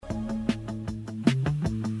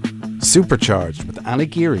Supercharged with Anna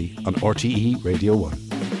Geary on RTE Radio 1.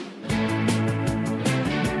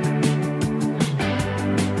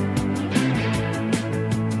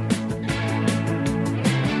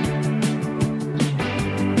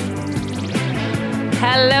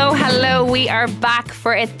 Hello, we are back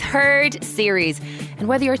for a third series. And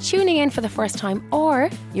whether you're tuning in for the first time or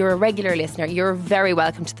you're a regular listener, you're very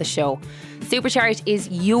welcome to the show. Supercharged is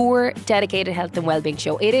your dedicated health and wellbeing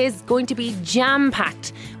show. It is going to be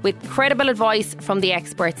jam-packed with credible advice from the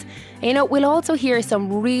experts. You know, we'll also hear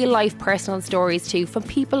some real-life personal stories too from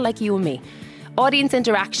people like you and me. Audience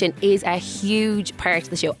interaction is a huge part of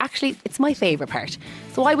the show. Actually, it's my favourite part.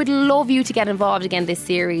 So I would love you to get involved again this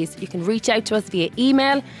series. You can reach out to us via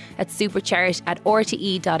email at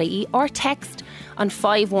supercharged@rte.ie or text on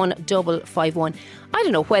 51551. I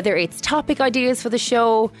don't know whether it's topic ideas for the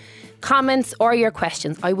show, comments or your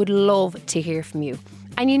questions. I would love to hear from you.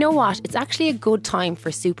 And you know what? It's actually a good time for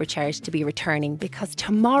Supercharged to be returning because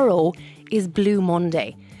tomorrow is Blue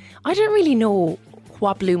Monday. I don't really know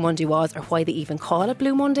what Blue Monday was or why they even call it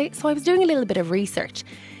Blue Monday. So I was doing a little bit of research,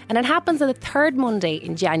 and it happens on the third Monday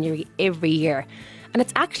in January every year. And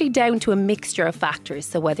it's actually down to a mixture of factors.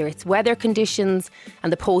 So whether it's weather conditions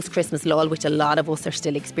and the post-Christmas lull, which a lot of us are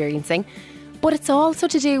still experiencing, but it's also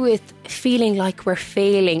to do with feeling like we're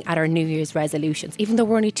failing at our New Year's resolutions. Even though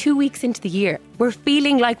we're only 2 weeks into the year, we're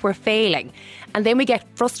feeling like we're failing. And then we get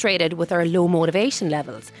frustrated with our low motivation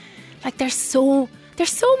levels. Like there's so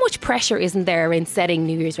much pressure, isn't there, in setting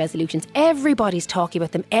New Year's resolutions? Everybody's talking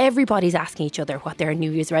about them. Everybody's asking each other what their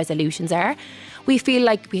New Year's resolutions are. We feel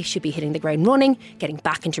like we should be hitting the ground running, getting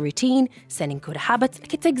back into routine, setting good habits.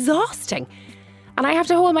 Like it's exhausting. And I have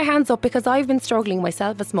to hold my hands up because I've been struggling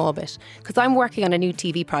myself a small bit because I'm working on a new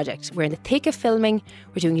TV project. We're in the thick of filming.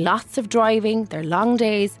 We're doing lots of driving. They're long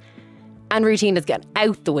days. And routine is getting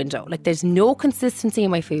out the window. Like there's no consistency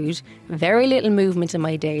in my food, very little movement in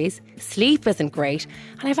my days, sleep isn't great,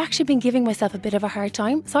 and I've actually been giving myself a bit of a hard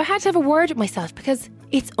time. So I had to have a word with myself because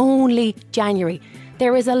it's only January.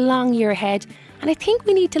 There is a long year ahead, and I think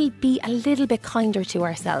we need to be a little bit kinder to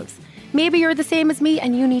ourselves. Maybe you're the same as me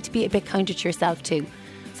and you need to be a bit kinder to yourself too.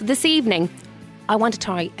 So this evening, I want to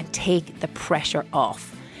try and take the pressure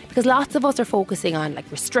off because lots of us are focusing on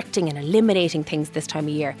like restricting and eliminating things this time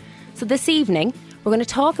of year. So this evening, we're going to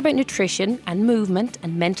talk about nutrition and movement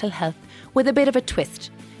and mental health with a bit of a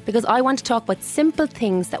twist because I want to talk about simple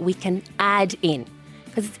things that we can add in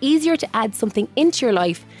because it's easier to add something into your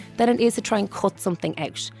life than it is to try and cut something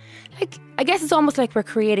out. Like, I guess it's almost like we're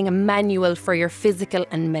creating a manual for your physical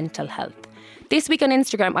and mental health. This week on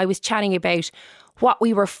Instagram, I was chatting about what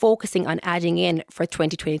we were focusing on adding in for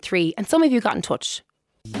 2023 and some of you got in touch.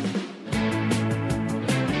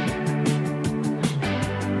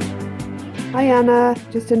 Hi Anna,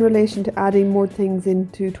 just in relation to adding more things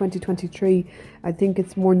into 2023, I think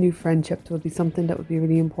it's more new friendships would be something that would be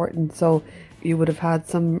really important. So you would have had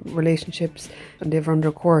some relationships and they've run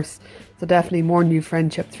their course. So definitely more new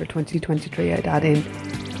friendships for 2023 I'd add in.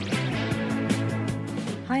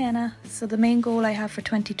 Hi Anna, so the main goal I have for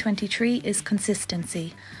 2023 is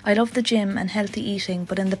consistency. I love the gym and healthy eating,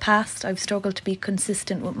 but in the past I've struggled to be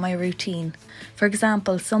consistent with my routine. For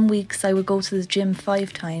example, some weeks I would go to the gym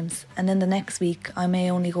 5 times and then the next week I may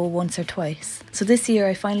only go once or twice. So this year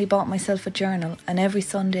I finally bought myself a journal and every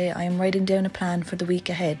Sunday I am writing down a plan for the week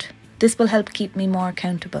ahead. This will help keep me more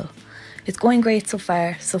accountable. It's going great so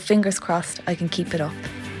far, so fingers crossed I can keep it up.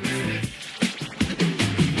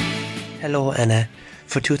 Hello Anna.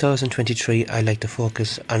 For 2023, I like to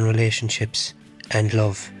focus on relationships and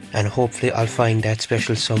love, and hopefully I'll find that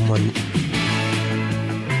special someone.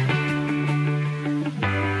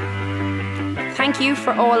 Thank you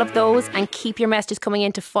for all of those and keep your messages coming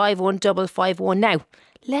into 51551. Now,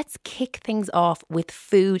 let's kick things off with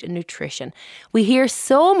food and nutrition. We hear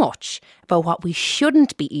so much about what we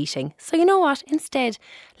shouldn't be eating. So you know what? Instead,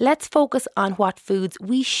 let's focus on what foods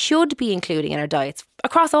we should be including in our diets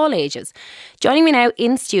across all ages. Joining me now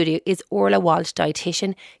in studio is Orla Walsh,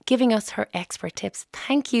 dietitian, giving us her expert tips.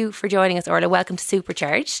 Thank you for joining us, Orla. Welcome to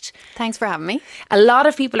Supercharged. Thanks for having me. A lot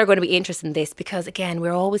of people are going to be interested in this because, again,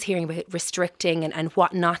 we're always hearing about restricting and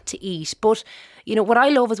what not to eat. But, you know, what I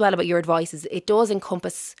love as well about your advice is it does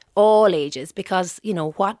encompass all ages because, you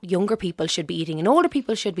know, what younger people should be eating and older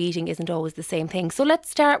people should be eating isn't always the same thing. So let's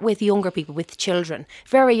start with younger people, with children,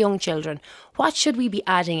 very young children. What should we be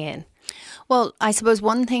adding in? Well, I suppose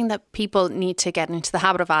one thing that people need to get into the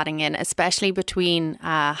habit of adding in, especially between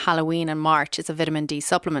Halloween and March, is a vitamin D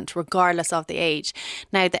supplement, regardless of the age.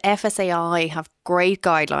 Now, the FSAI have great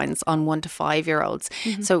guidelines on 1 to 5 year olds.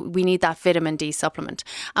 So we need that vitamin D supplement.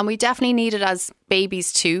 And we definitely need it as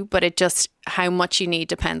babies too, but it just, how much you need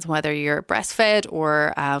depends on whether you're breastfed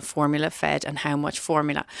or formula fed and how much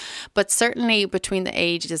formula. But certainly between the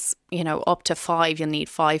ages, up to 5, you'll need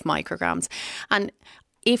 5 micrograms. And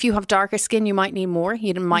if you have darker skin, you might need more.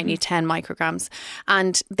 You might need 10 micrograms.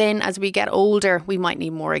 And then as we get older, we might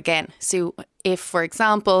need more again. So if, for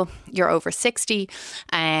example, you're over 60,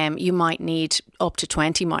 you might need up to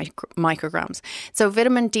 20 micrograms. So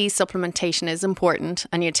vitamin D supplementation is important,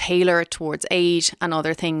 and you tailor it towards age and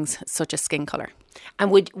other things such as skin colour.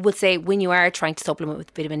 And would say, when you are trying to supplement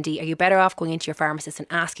with vitamin D, are you better off going into your pharmacist and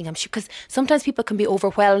asking them? Because sometimes people can be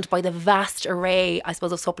overwhelmed by the vast array, I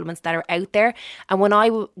suppose, of supplements that are out there. And when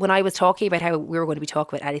I was talking about how we were going to be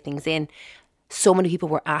talking about adding things in, so many people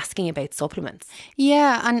were asking about supplements.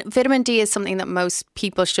 Yeah, and vitamin D is something that most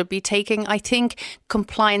people should be taking. I think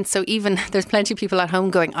compliance, so even there's plenty of people at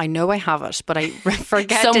home going, I know I have it, but I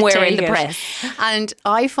forget somewhere to take in the it. press. And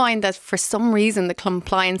I find that for some reason the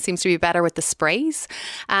compliance seems to be better with the sprays,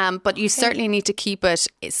 but you certainly need to keep it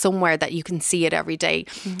somewhere that you can see it every day.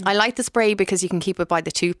 I like the spray because you can keep it by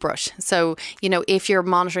the toothbrush. So, if you're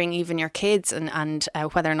monitoring even your kids and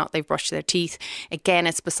whether or not they've brushed their teeth, again,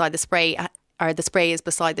 it's beside the spray, or the spray is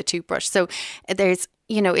beside the toothbrush. So there's,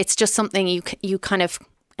 it's just something you kind of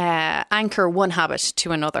anchor one habit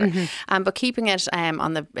to another. But keeping it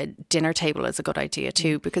on the dinner table is a good idea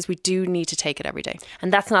too, because we do need to take it every day.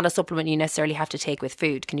 And that's not a supplement you necessarily have to take with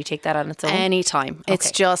food. Can you take that on its own? Anytime. Okay.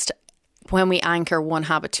 It's just when we anchor one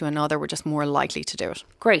habit to another, we're just more likely to do it.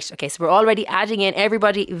 Great. Okay, so we're already adding in,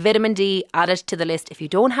 everybody, vitamin D, add it to the list. If you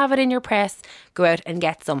don't have it in your press, go out and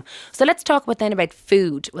get some. So let's talk about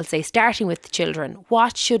food. We'll say, starting with the children,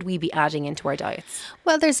 what should we be adding into our diets?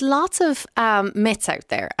 Well, there's lots of myths out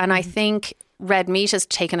there, and I think red meat has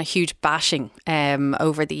taken a huge bashing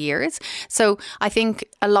over the years. So I think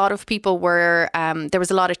a lot of people were, there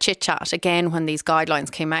was a lot of chit chat again when these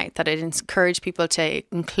guidelines came out, that it encouraged people to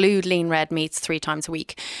include lean red meats 3 times a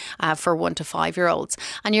week for 1 to 5 year olds.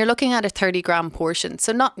 And you're looking at a 30 gram portion.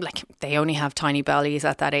 So not like they only have tiny bellies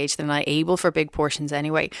at that age. They're not able for big portions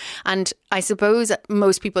anyway. And I suppose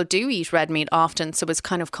most people do eat red meat often. So it's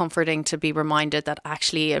kind of comforting to be reminded that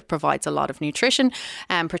actually it provides a lot of nutrition,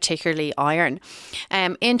 and particularly iron.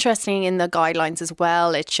 Interesting, in the guidelines as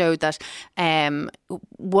well, it showed that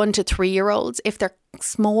 1 to 3 year olds, if they're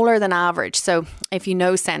smaller than average, so if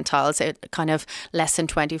centiles, kind of less than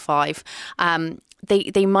 25,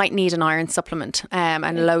 they might need an iron supplement,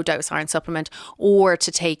 and a low dose iron supplement, or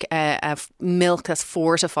to take a milk that's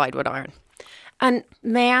fortified with iron. And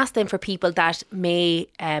may I ask then, for people that may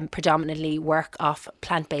predominantly work off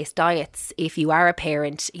plant-based diets, if you are a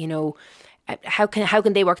parent, how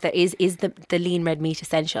can they work that? Is the lean red meat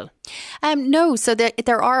essential? No, so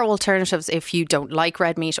there are alternatives if you don't like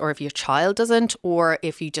red meat, or if your child doesn't, or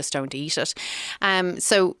if you just don't eat it.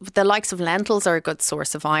 So the likes of lentils are a good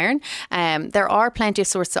source of iron. There are plenty of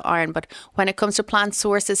sources of iron, but when it comes to plant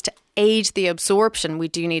sources, to aid the absorption, we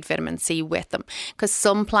do need vitamin C with them, because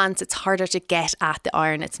some plants, it's harder to get at the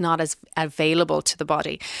iron. It's not as available to the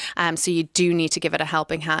body. So you do need to give it a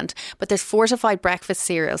helping hand. But there's fortified breakfast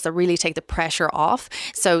cereals that really take the pressure off.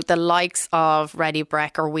 So the likes of Ready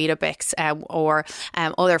Brek or Weetabix, or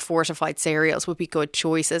other fortified cereals would be good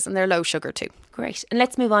choices, and they're low sugar too. Great. And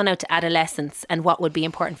let's move on now to adolescents and what would be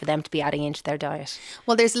important for them to be adding into their diet.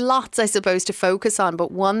 Well, there's lots, I suppose, to focus on, but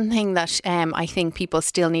one thing that I think people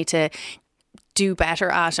still need to do better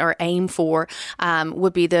at, or aim for,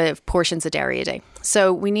 would be the portions of dairy a day.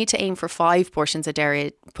 So we need to aim for 5 portions of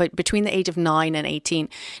dairy between the age of 9 and 18.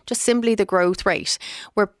 Just simply the growth rate.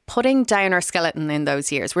 We're putting down our skeleton in those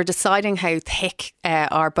years. We're deciding how thick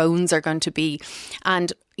our bones are going to be.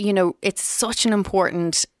 And, it's such an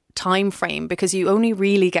important time frame, because you only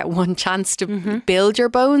really get one chance to build your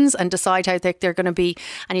bones and decide how thick they're going to be,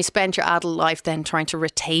 and you spend your adult life then trying to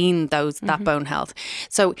retain that bone health.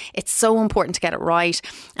 So it's so important to get it right.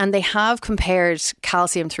 And they have compared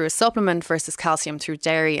calcium through a supplement versus calcium through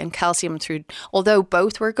dairy, and calcium through, although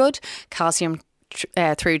both were good, calcium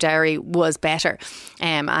through dairy was better,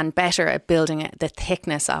 and better at building the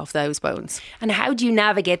thickness of those bones. And how do you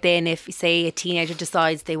navigate then if, say, a teenager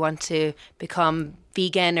decides they want to become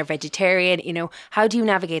vegan or vegetarian? How do you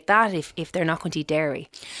navigate that if they're not going to eat dairy?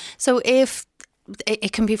 So if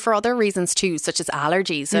it can be for other reasons too, such as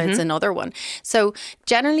allergies. So it's another one. So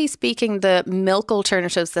generally speaking, the milk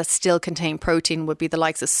alternatives that still contain protein would be the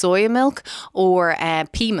likes of soya milk or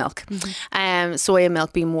pea milk. Soya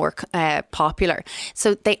milk being more popular.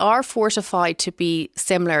 So they are fortified to be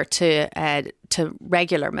similar to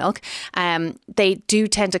regular milk. They do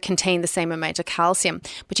tend to contain the same amount of calcium,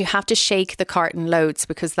 but you have to shake the carton loads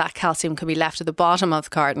because that calcium can be left at the bottom of the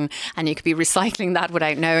carton and you could be recycling that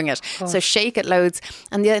without knowing it. So shake it loads,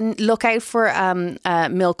 and then look out for a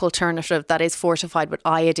milk alternative that is fortified with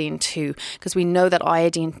iodine too, because we know that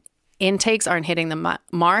iodine intakes aren't hitting the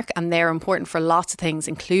mark, and they're important for lots of things,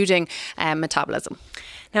 including metabolism.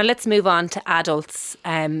 Now let's move on to adults.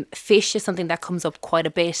 Fish is something that comes up quite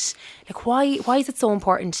a bit. Like, why is it so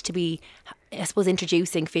important to be, I suppose,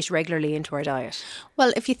 introducing fish regularly into our diet?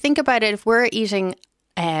 Well, if you think about it, if we're eating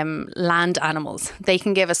land animals, they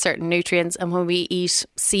can give us certain nutrients, and when we eat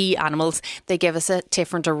sea animals, they give us a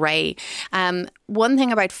different array. One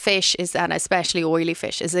thing about fish is that, especially oily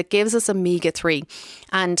fish, is it gives us omega-3,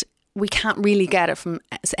 and we can't really get it from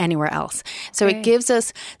anywhere else. So it gives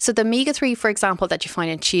us, so the omega-3, for example, that you find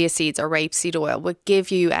in chia seeds or rapeseed oil would give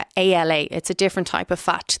you ALA. It's a different type of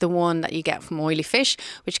fat to the one that you get from oily fish,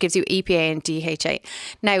 which gives you EPA and DHA.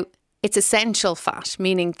 Now, it's essential fat,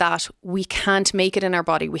 meaning that we can't make it in our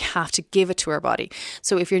body. We have to give it to our body.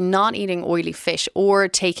 So if you're not eating oily fish or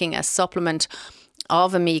taking a supplement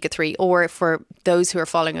of omega-3, or for those who are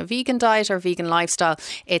following a vegan diet or vegan lifestyle,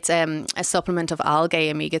 it's a supplement of algae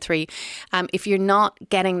omega-3. If you're not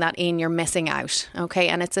getting that in, you're missing out, okay?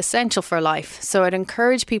 And it's essential for life. So I'd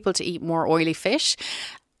encourage people to eat more oily fish.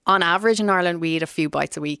 On average in Ireland, we eat a few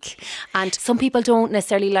bites a week. And some people don't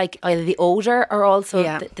necessarily like either the odour or also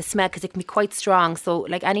the smell, because it can be quite strong. So,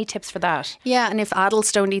 like, any tips for that? Yeah, and if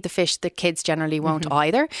adults don't eat the fish, the kids generally won't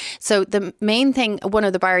either. So the main thing, one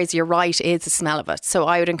of the barriers, you're right, is the smell of it. So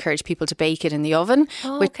I would encourage people to bake it in the oven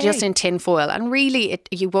with just in tin foil. And really,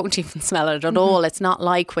 you won't even smell it at all. It's not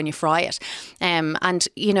like when you fry it. And,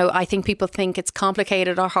 you know, I think people think it's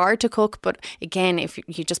complicated or hard to cook. But again, if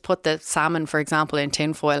you just put the salmon, for example, in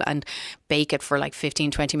tin foil and bake it for like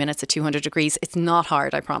 15-20 minutes at 200 degrees, it's not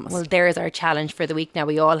hard, I promise. Well, there's our challenge for the week. Now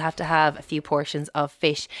we all have to have a few portions of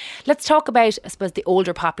fish. Let's talk about, I suppose, the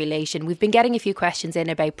older population. We've been getting a few questions in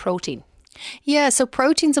about protein. Yeah, so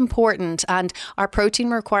protein's important, and our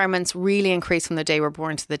protein requirements really increase from the day we're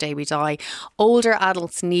born to the day we die. Older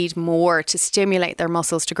adults need more to stimulate their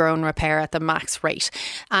muscles to grow and repair at the max rate,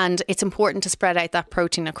 and it's important to spread out that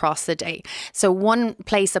protein across the day. So one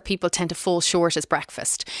place that people tend to fall short is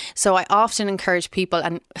breakfast. So I often encourage people,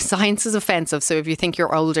 and science is offensive, so if you think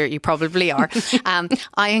you're older, you probably are.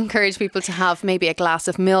 I encourage people to have maybe a glass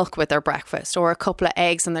of milk with their breakfast, or a couple of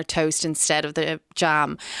eggs on their toast instead of the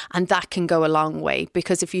jam, and that can go a long way,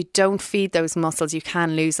 because if you don't feed those muscles, you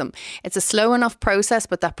can lose them. It's a slow enough process,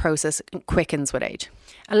 but that process quickens with age.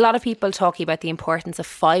 A lot of people talking about the importance of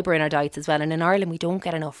fibre in our diets as well, and in Ireland we don't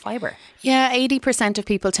get enough fibre. Yeah, 80% of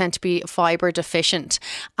people tend to be fibre deficient,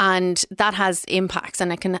 and that has impacts,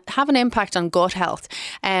 and it can have an impact on gut health.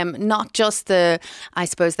 Not just the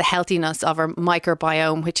healthiness of our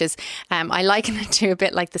microbiome, which is, I liken it to a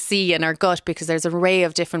bit like the sea in our gut, because there's an array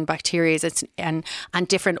of different bacteria and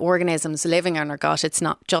different organisms living in our gut. It's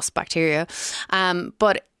not just bacteria,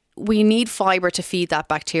 but we need fibre to feed that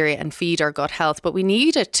bacteria and feed our gut health, but we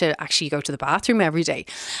need it to actually go to the bathroom every day.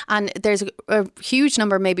 And there's a huge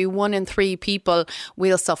number, maybe 1 in 3 people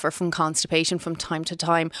will suffer from constipation from time to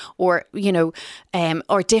time, or, you know,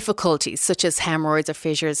 or difficulties such as hemorrhoids or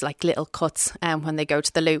fissures, like little cuts when they go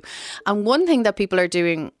to the loo. And one thing that people are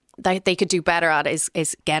doing that they could do better at is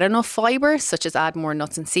get enough fibre, such as add more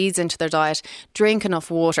nuts and seeds into their diet, drink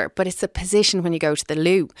enough water. But it's the position when you go to the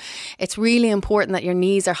loo. It's really important that your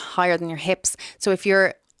knees are higher than your hips. So if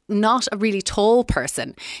you're not a really tall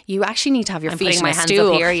person, you actually need to have your feet in a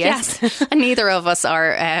stool. Up here, yes. And neither of us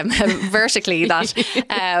are vertically that.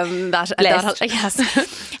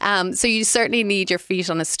 Yes. So you certainly need your feet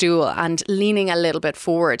on a stool and leaning a little bit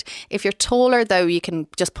forward. If you're taller, though, you can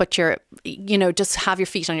just put just have your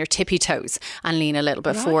feet on your tippy toes and lean a little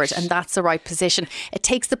bit forward, and that's the right position. It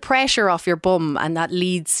takes the pressure off your bum, and that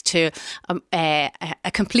leads to a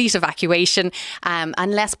complete evacuation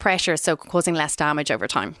and less pressure, so causing less damage over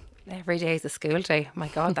time. Every day is a school day. My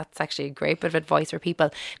God, that's actually a great bit of advice for people.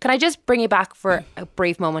 Can I just bring you back for a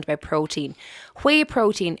brief moment about protein? Whey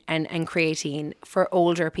protein and creatine for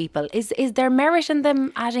older people. Is there merit in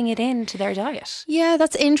them adding it into their diet? Yeah,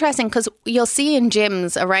 that's interesting because you'll see in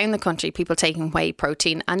gyms around the country people taking whey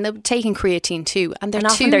protein and they're taking creatine too. And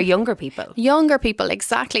often they're younger people. Younger people,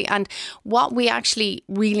 exactly. And what we actually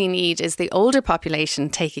really need is the older population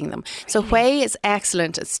taking them. So whey is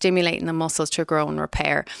excellent at stimulating the muscles to grow and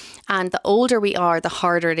repair. And the older we are, the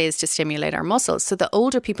harder it is to stimulate our muscles. So the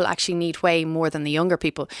older people actually need whey more than the younger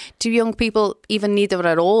people. Do young people even need them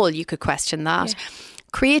at all? You could question that. Yeah.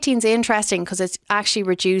 Creatine's interesting because it actually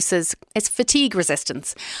reduces its fatigue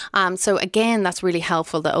resistance. So again, that's really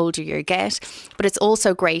helpful the older you get, but it's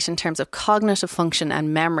also great in terms of cognitive function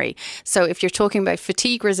and memory. So if you're talking about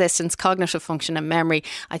fatigue resistance, cognitive function and memory,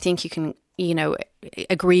 I think you can,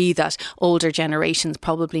 agree that older generations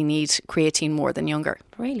probably need creatine more than younger.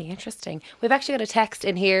 Really interesting. We've actually got a text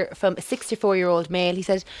in here from a 64-year-old male. He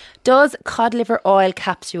said, does cod liver oil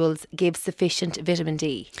capsules give sufficient vitamin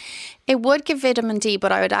D? It would give vitamin D,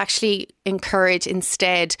 but I would actually encourage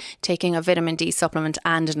instead taking a vitamin D supplement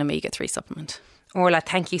and an omega-3 supplement. Orla,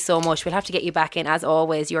 thank you so much. We'll have to get you back in. As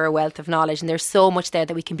always, you're a wealth of knowledge and there's so much there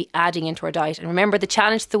that we can be adding into our diet. And remember, the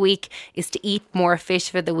challenge of the week is to eat more fish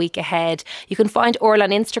for the week ahead. You can find Orla on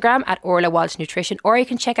Instagram at Orla Walsh Nutrition, or you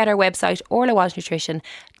can check out our website,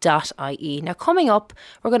 orlawalshnutrition.ie. Now, coming up,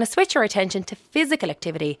 we're going to switch our attention to physical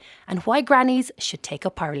activity and why grannies should take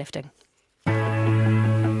up powerlifting.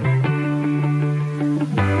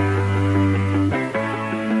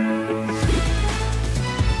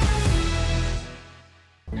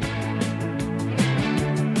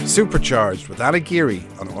 Supercharged with Anna Geary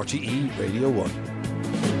on RTE Radio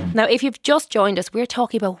 1. Now, if you've just joined us, we're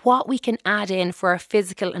talking about what we can add in for our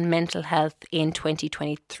physical and mental health in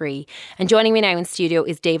 2023. And joining me now in studio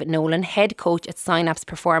is David Nolan, head coach at Synapse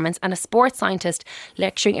Performance and a sports scientist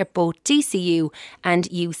lecturing at both DCU and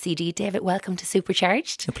UCD. David, welcome to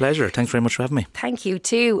Supercharged. A pleasure. Thanks very much for having me. Thank you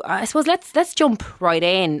too. I suppose let's jump right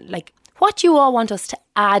in. What do you all want us to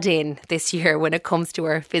add in this year when it comes to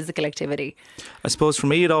our physical activity? I suppose for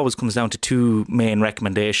me it always comes down to two main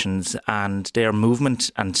recommendations, and they're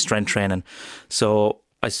movement and strength training. So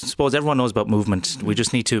I suppose everyone knows about movement. We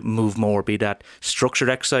just need to move more, be that structured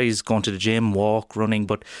exercise, going to the gym, walk, running,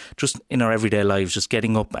 but just in our everyday lives, just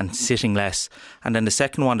getting up and sitting less. And then the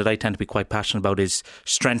second one that I tend to be quite passionate about is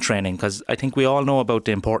strength training, because I think we all know about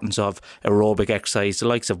the importance of aerobic exercise, the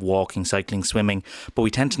likes of walking, cycling, swimming, but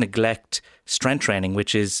we tend to neglect strength training,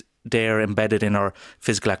 which is they're embedded in our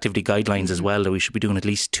physical activity guidelines as well, that we should be doing at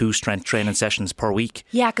least 2 strength training sessions per week.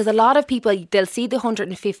 Yeah, because a lot of people, they'll see the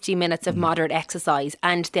 150 minutes of moderate exercise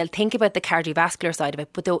and they'll think about the cardiovascular side of it,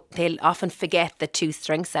 but they'll often forget the 2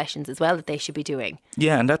 strength sessions as well that they should be doing.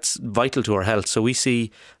 Yeah, and that's vital to our health. So we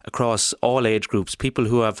see across all age groups people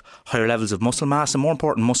who have higher levels of muscle mass and, more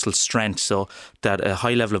important, muscle strength, so that a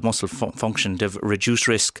high level of muscle function, they've reduced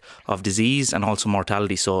risk of disease and also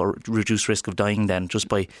mortality, so reduced risk of dying then just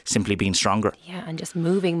by simply being stronger. Yeah, and just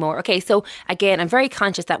moving more. Okay, so again, I'm very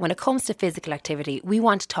conscious that when it comes to physical activity, we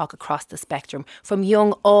want to talk across the spectrum, from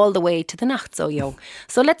young all the way to the not so young.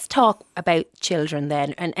 So let's talk about children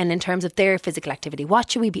then, and in terms of their physical activity,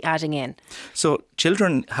 what should we be adding in? So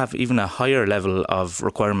children have even a higher level of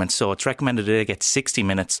requirements, so it's recommended that they get 60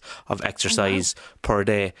 minutes of exercise per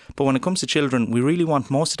day. But when it comes to children, we really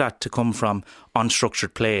want most of that to come from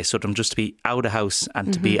unstructured play, so them just to be out of house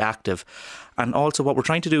and to be active. And also what we're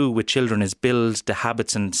trying to do with children is build the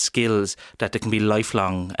habits and skills that they can be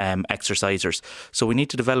lifelong exercisers. So we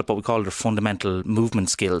need to develop what we call their fundamental movement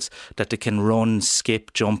skills, that they can run,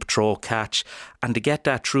 skip, jump, throw, catch, and to get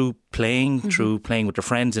that through playing with their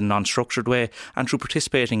friends in a non-structured way, and through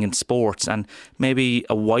participating in sports, and maybe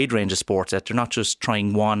a wide range of sports, that they're not just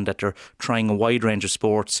trying one, that they're trying a wide range of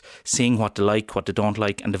sports, seeing what they like, what they don't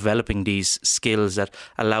like, and developing these skills that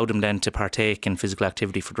allow them then to partake in physical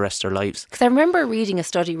activity for the rest of their lives. Because I remember reading a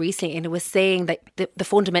study recently and it was saying that the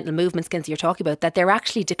fundamental movement skills you're talking about, that they're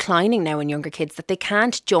actually declining now in younger kids, that they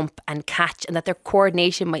can't jump and catch, and that their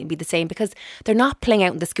coordination might be the same because they're not playing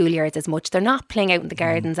out in the schoolyards as much, they're not playing out in the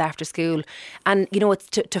gardens after school, and it's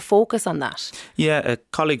to focus on that. Yeah, a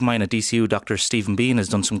colleague of mine at DCU, Dr. Stephen Bean, has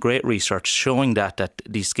done some great research showing that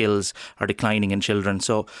these skills are declining in children.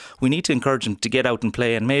 So we need to encourage them to get out and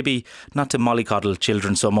play, and maybe not to mollycoddle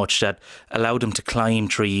children so much, that allow them to climb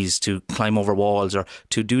trees, to climb over walls, or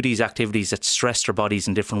to do these activities that stress their bodies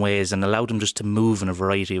in different ways and allow them just to move in a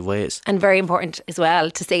variety of ways. And very important as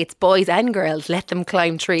well to say it's boys and girls, let them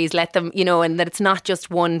climb trees, let them, and that it's not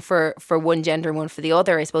just one for one gender and one for the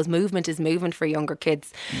other. I suppose movement is movement for younger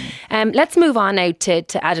kids. Let's move on now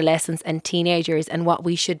to adolescents and teenagers and what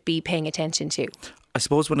we should be paying attention to. I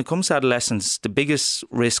suppose when it comes to adolescence, the biggest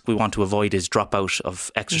risk we want to avoid is dropout of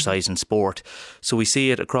exercise and sport. So we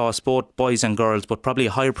see it across both boys and girls, but probably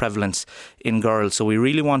a higher prevalence in girls. So we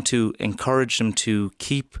really want to encourage them to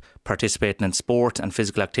keep participating in sport and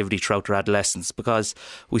physical activity throughout their adolescence, because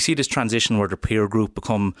we see this transition where their peer group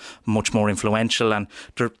become much more influential and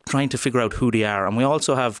they're trying to figure out who they are. And we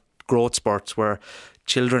also have growth spurts where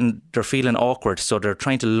children, they're feeling awkward, so they're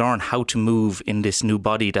trying to learn how to move in this new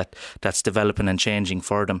body that's developing and changing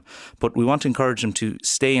for them. But we want to encourage them to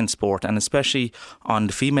stay in sport, and especially on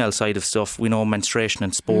the female side of stuff, we know menstruation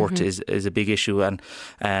in sport is a big issue, and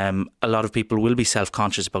a lot of people will be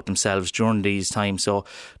self-conscious about themselves during these times. So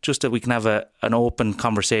just that we can have an open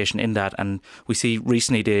conversation in that. And we see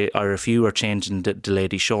recently the RFU are changing the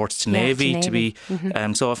ladies' shorts to navy to be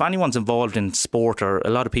so if anyone's involved in sport, or a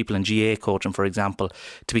lot of people in GA coaching, for example,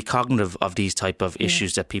 to be cognitive of these type of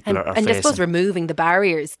issues that people are facing. And I suppose removing the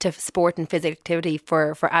barriers to sport and physical activity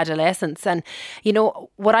for adolescents. And, you know,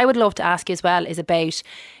 what I would love to ask you as well is about,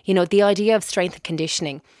 you know, the idea of strength and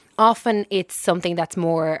conditioning. Often it's something that's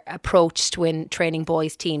more approached when training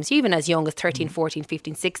boys' teams, even as young as 13, 14,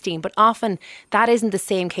 15, 16. But often that isn't the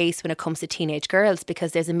same case when it comes to teenage girls,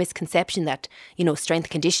 because there's a misconception that, you know, strength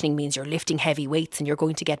conditioning means you're lifting heavy weights and you're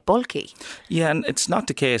going to get bulky. Yeah, and it's not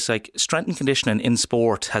the case. Like, strength and conditioning in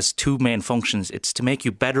sport has two main functions. It's to make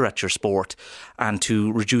you better at your sport and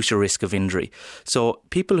to reduce your risk of injury. So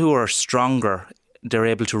people who are stronger, they're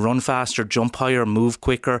able to run faster, jump higher, move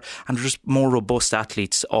quicker, and they're just more robust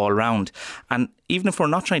athletes all around. And even if we're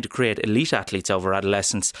not trying to create elite athletes over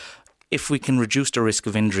adolescence, if we can reduce the risk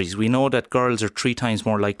of injuries, we know that girls are 3 times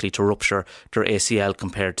more likely to rupture their ACL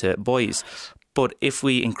compared to boys. But if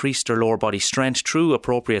we increase their lower body strength through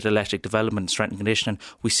appropriate athletic development and strength and conditioning,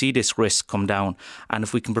 we see this risk come down. And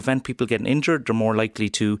if we can prevent people getting injured, they're more likely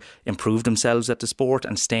to improve themselves at the sport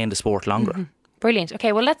and stay in the sport longer. Brilliant.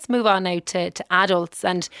 Okay, well, let's move on now to adults.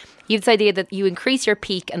 And you have this idea that you increase your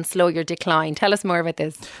peak and slow your decline. Tell us more about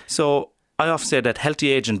this. So I often say that healthy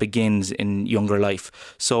ageing begins in younger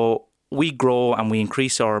life. So we grow and we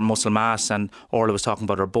increase our muscle mass, and Orla was talking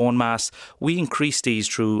about our bone mass. We increase these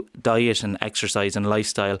through diet and exercise and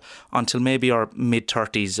lifestyle until maybe our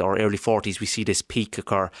mid-30s or early 40s we see this peak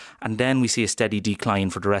occur, and then we see a steady decline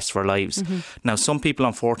for the rest of our lives. Now, some people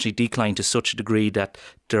unfortunately decline to such a degree that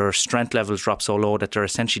their strength levels drop so low that they're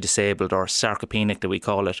essentially disabled, or sarcopenic that we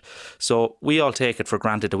call it. So we all take it for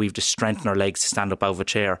granted that we've to strengthen our legs to stand up out of a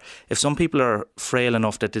chair. If some people are frail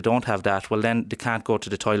enough that they don't have that, well then they can't go to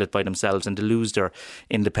the toilet by themselves and they lose their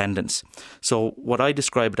independence. So what I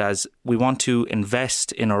describe it as, we want to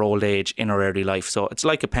invest in our old age, in our early life. So it's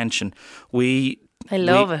like a pension. I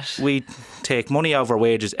love it. We take money out of our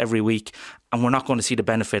wages every week, and we're not going to see the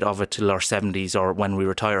benefit of it till our 70s or when we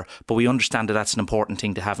retire. But we understand that that's an important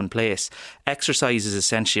thing to have in place. Exercise is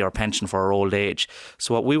essentially our pension for our old age.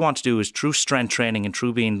 So what we want to do is, through strength training and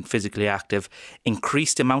through being physically active,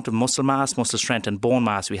 increase the amount of muscle mass, muscle strength and bone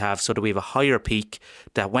mass we have, so that we have a higher peak,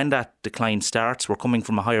 that when that decline starts, we're coming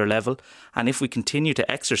from a higher level. And if we continue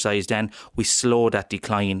to exercise, then we slow that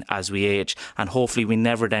decline as we age. And hopefully we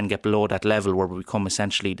never then get below that level where we become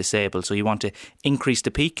essentially disabled. So you want to increase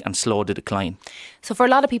the peak and slow the decline. So for a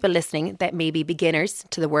lot of people listening that may be beginners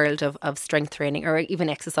to the world of strength training or even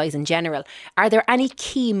exercise in general, are there any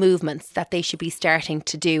key movements that they should be starting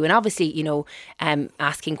to do? And obviously, you know,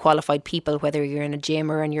 asking qualified people, whether you're in a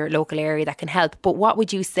gym or in your local area, that can help. But what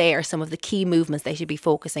would you say are some of the key movements they should be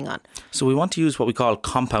focusing on? So we want to use what we call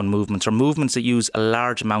compound movements, or movements that use a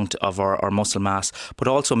large amount of our muscle mass, but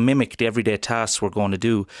also mimic the everyday tasks we're going to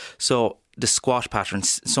do. So the squat pattern,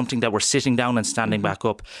 something that we're sitting down and standing back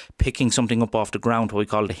up, picking something up off the ground, what we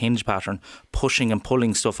call the hinge pattern, pushing and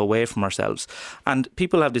pulling stuff away from ourselves. And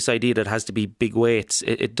people have this idea that it has to be big weights.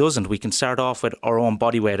 It doesn't. We can start off with our own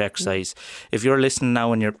body weight exercise. If you're listening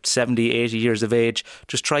now and you're 70, 80 years of age,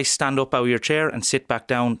 just try stand up out of your chair and sit back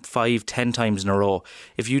down 5, 10 times in a row.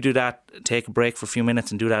 If you do that, take a break for a few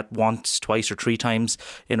minutes and do that once, twice or 3 times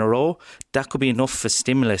in a row, that could be enough for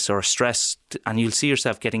stimulus or stress, and you'll see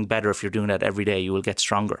yourself getting better. If you're doing that every day, you will get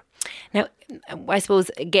stronger. Now, I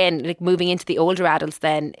suppose, again, like moving into the older adults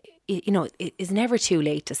then, you know, it is never too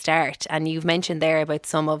late to start. And you've mentioned there about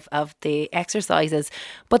some of the exercises,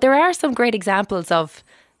 but there are some great examples of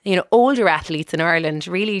older athletes in Ireland,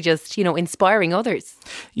 really just, inspiring others.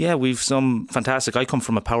 Yeah, we've some fantastic, I come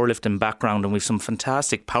from a powerlifting background, and we've some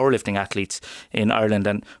fantastic powerlifting athletes in Ireland.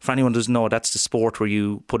 And for anyone who doesn't know, that's the sport where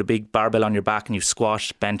you put a big barbell on your back and you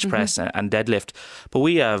squat, bench press and deadlift. But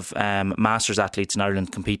we have masters athletes in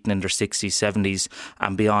Ireland competing in their 60s, 70s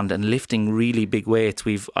and beyond, and lifting really big weights.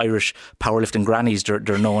 We've Irish powerlifting grannies, they're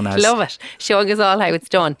known as. Love it. Showing us all how it's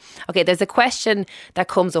done. Okay, there's a question that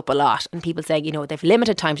comes up a lot, and people say, they've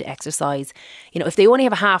limited time to exercise. If they only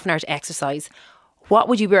have a half an hour to exercise, what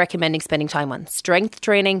would you be recommending spending time on? Strength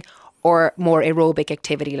training or more aerobic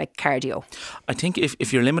activity like cardio? I think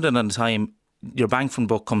if you're limited on time, your bang from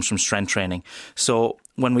buck comes from strength training. So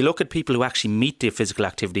when we look at people who actually meet the physical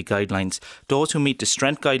activity guidelines, those who meet the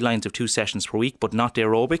strength guidelines of 2 sessions per week but not the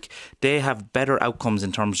aerobic, they have better outcomes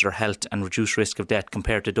in terms of their health and reduced risk of death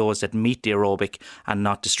compared to those that meet the aerobic and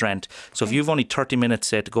not the strength. So if you've only 30 minutes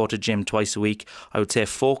to go to gym twice a week, I would say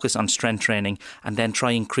focus on strength training and then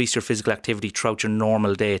try increase your physical activity throughout your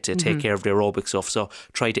normal day to take care of the aerobic stuff. So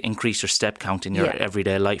try to increase your step count in your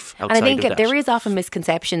everyday life outside and I think of that. There is often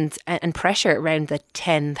misconceptions and pressure around the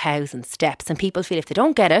 10,000 steps, and people feel if they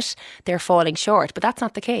don't get it, they're falling short, but that's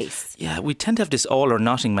not the case. Yeah, we tend to have this all or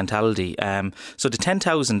nothing mentality. So the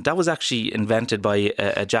 10,000, that was actually invented by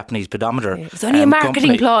a Japanese pedometer. It was only a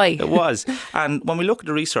marketing ploy. It was. And when we look at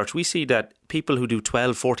the research, we see that people who do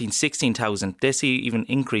 12, 14, 16,000, they see even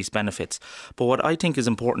increased benefits. But what I think is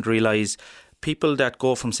important to realise, people that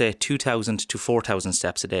go from, say, 2,000 to 4,000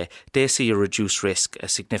 steps a day, they see a reduced risk, a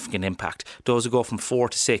significant impact. Those who go from 4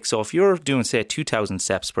 to 6. So if you're doing, say, 2,000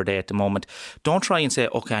 steps per day at the moment, don't try and say,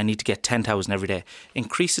 okay, I need to get 10,000 every day.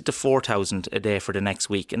 Increase it to 4,000 a day for the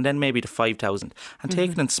next week, and then maybe to 5,000. And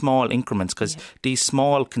take it in small increments, because these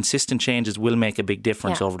small, consistent changes will make a big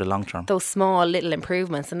difference over the long term. Those small little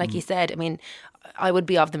improvements. And like you said, I would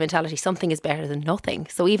be of the mentality something is better than nothing.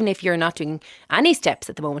 So even if you're not doing any steps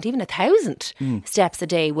at the moment, even 1,000 steps a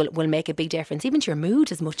day will make a big difference, even to your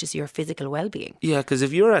mood as much as your physical well-being. Yeah, because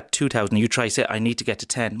if you're at 2,000, you try to say, I need to get to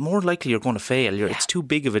 10, more likely you're going to fail. It's too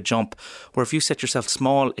big of a jump. Where if you set yourself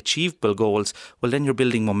small, achievable goals, well, then you're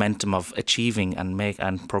building momentum of achieving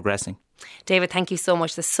and progressing. David, thank you so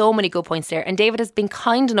much. There's so many good points there. And David has been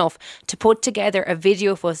kind enough to put together a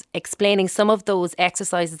video of us explaining some of those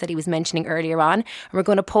exercises that he was mentioning earlier on. And we're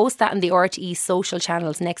going to post that on the RTE social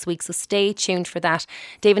channels next week. So stay tuned for that.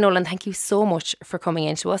 David Nolan, thank you so much for coming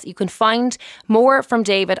in to us. You can find more from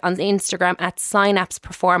David on Instagram at Synapse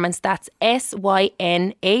Performance. That's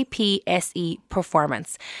SYNAPSE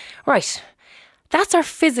Performance. Right. That's our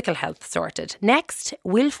physical health sorted. Next,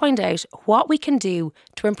 we'll find out what we can do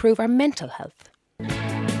to improve our mental health.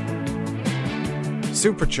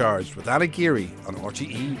 Supercharged with Anna Geary on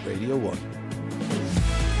RTE Radio 1.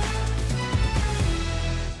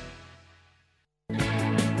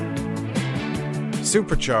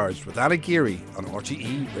 Supercharged with Anna Geary on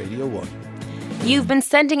RTE Radio 1. You've been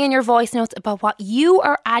sending in your voice notes about what you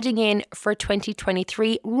are adding in for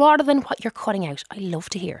 2023 rather than what you're cutting out. I love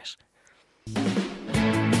to hear it.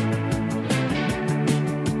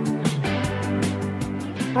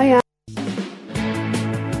 Hi, Anne.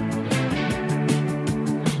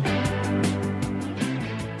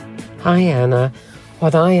 Hi Anna.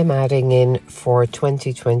 What I am adding in for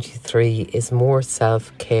 2023 is more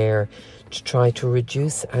self-care to try to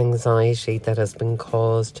reduce anxiety that has been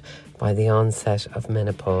caused by the onset of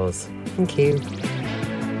menopause. Thank you.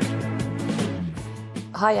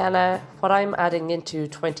 Hi Anna. What I'm adding into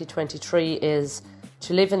 2023 is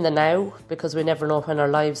to live in the now, because we never know when our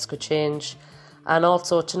lives could change, and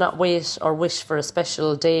also to not wait or wish for a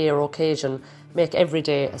special day or occasion. Make every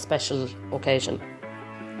day a special occasion.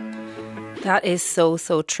 That is so,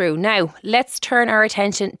 so true. Now, let's turn our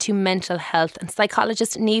attention to mental health. And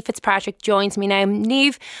psychologist Niamh Fitzpatrick joins me now.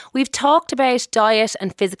 Niamh, we've talked about diet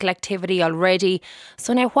and physical activity already.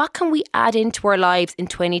 So now, what can we add into our lives in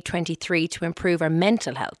 2023 to improve our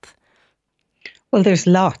mental health? Well, there's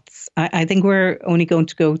lots. I think we're only going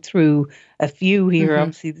to go through a few here,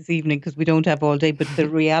 obviously, this evening, because we don't have all day. But the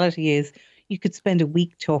reality is you could spend a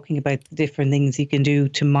week talking about the different things you can do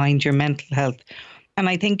to mind your mental health. And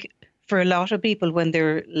I think for a lot of people, when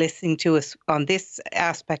they're listening to us on this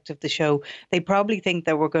aspect of the show, they probably think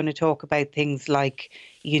that we're going to talk about things like,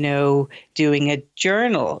 doing a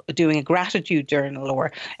journal, doing a gratitude journal,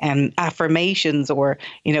 or affirmations, or,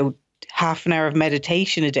 half an hour of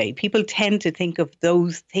meditation a day. People tend to think of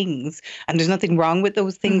those things, and there's nothing wrong with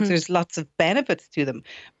those things. There's lots of benefits to them.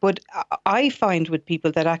 But I find with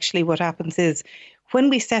people that actually what happens is when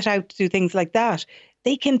we set out to do things like that,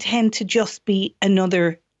 they can tend to just be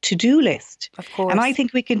another to-do list. Of course. And I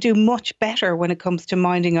think we can do much better when it comes to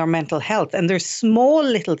minding our mental health. And there's small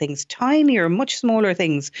little things, tinier, much smaller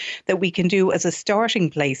things that we can do as a starting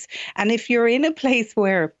place. And if you're in a place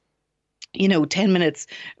where 10 minutes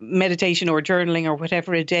meditation or journaling or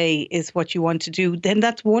whatever a day is what you want to do, then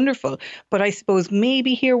that's wonderful. But I suppose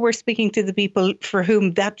maybe here we're speaking to the people for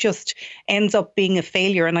whom that just ends up being a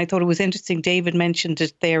failure. And I thought it was interesting, David mentioned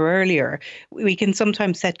it there earlier. We can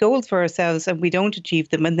sometimes set goals for ourselves and we don't achieve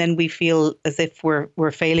them, and then we feel as if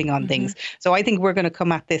we're failing on things. So I think we're going to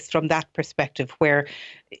come at this from that perspective, where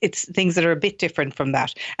it's things that are a bit different from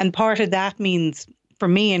that. And part of that means, for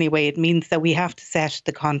me anyway, it means that we have to set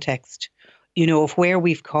the context, of where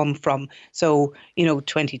we've come from. So,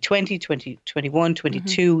 2020, 2021,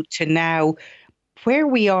 22 to now, where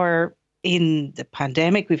we are in the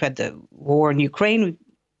pandemic. We've had the war in Ukraine,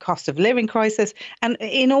 cost of living crisis. And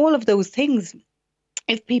in all of those things,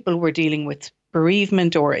 if people were dealing with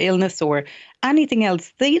bereavement or illness or anything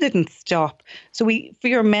else, they didn't stop. So for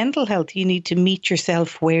your mental health, you need to meet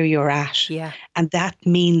yourself where you're at. Yeah. And that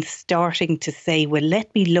means starting to say, well,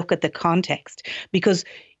 let me look at the context, because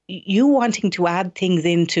you wanting to add things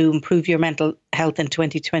in to improve your mental health in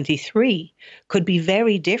 2023 could be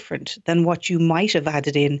very different than what you might have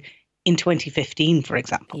added in 2015, for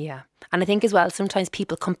example. Yeah. And I think as well, sometimes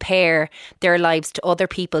people compare their lives to other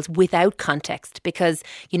people's without context, because,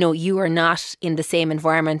 you are not in the same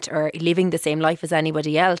environment or living the same life as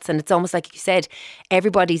anybody else. And it's almost like you said,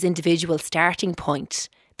 everybody's individual starting point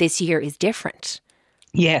this year is different.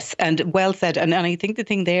 Yes, and well said. And I think the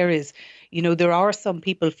thing there is, there are some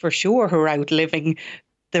people for sure who are out living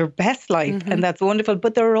their best life, and that's wonderful.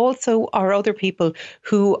 But there are other people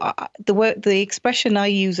who, the expression I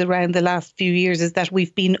use around the last few years is that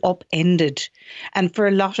we've been upended. And for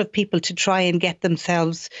a lot of people to try and get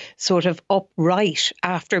themselves sort of upright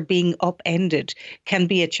after being upended can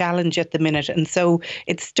be a challenge at the minute. And so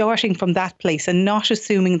it's starting from that place and not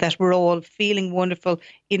assuming that we're all feeling wonderful,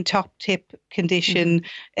 in top tip condition,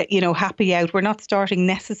 happy out. We're not starting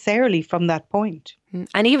necessarily from that point.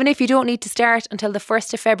 And even if you don't need to start until the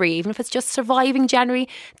 1st of February, even if it's just surviving January,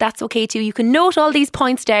 that's okay too. You can note all these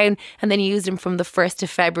points down and then use them from the 1st of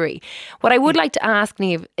February. What I would like to ask,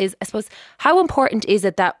 Niamh, is, I suppose, how important is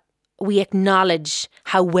it that we acknowledge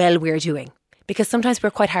how well we're doing? Because sometimes we're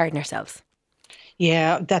quite hard on ourselves.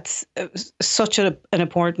 Yeah, that's such an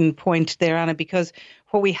important point there, Anna, because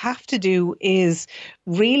what we have to do is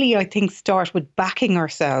really, I think, start with backing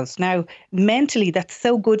ourselves. Now, mentally, that's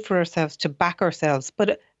so good for ourselves to back ourselves.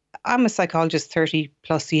 But I'm a psychologist 30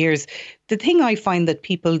 plus years. The thing I find that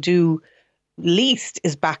people do least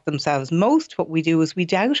is back themselves. Most what we do is we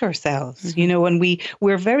doubt ourselves, and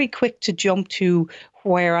we're very quick to jump to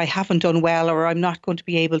where I haven't done well or I'm not going to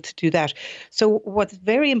be able to do that. So what's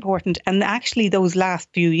very important, and actually those last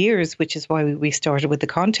few years, which is why we started with the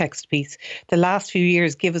context piece, the last few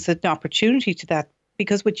years give us an opportunity to that,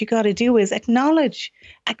 because what you got to do is acknowledge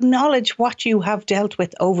what you have dealt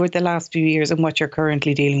with over the last few years and what you're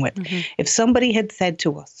currently dealing with. If somebody had said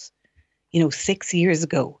to us, 6 years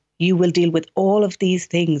ago, you will deal with all of these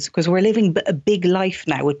things, because we're living a big life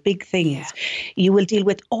now with big things. Yeah. You will deal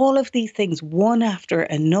with all of these things, one after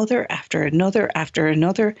another, after another, after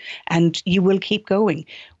another, and you will keep going.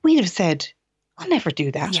 We'd have said, I'll never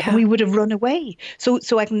do that. Yeah. And we would have run away. So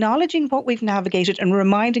acknowledging what we've navigated and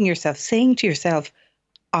reminding yourself, saying to yourself,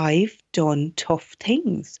 I've done tough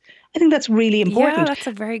things. I think that's really important. Yeah, that's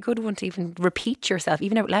a very good one to even repeat yourself,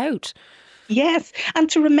 even out loud. Yes.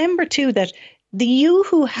 And to remember too that the you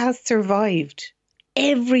who has survived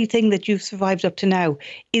everything that you've survived up to now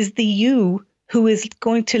is the you who is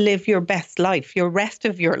going to live your best life, your rest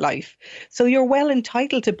of your life. So you're well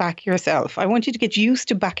entitled to back yourself. I want you to get used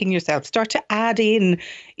to backing yourself. Start to add in,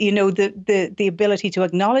 the ability to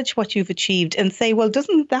acknowledge what you've achieved and say, well,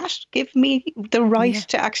 doesn't that give me the right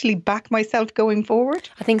to actually back myself going forward?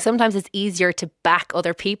 I think sometimes it's easier to back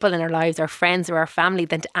other people in our lives, our friends or our family,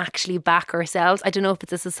 than to actually back ourselves. I don't know if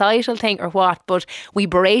it's a societal thing or what, but we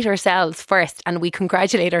berate ourselves first and we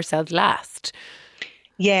congratulate ourselves last.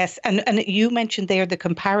 Yes, and you mentioned there the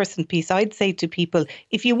comparison piece. I'd say to people,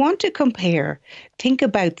 if you want to compare, think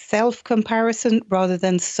about self-comparison rather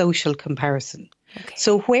than social comparison. Okay.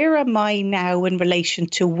 So where am I now in relation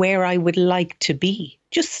to where I would like to be?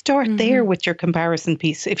 Just start there with your comparison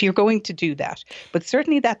piece if you're going to do that. But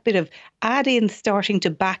certainly that bit of add in starting to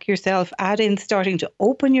back yourself, add in starting to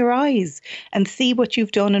open your eyes and see what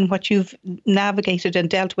you've done and what you've navigated and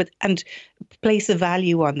dealt with and place a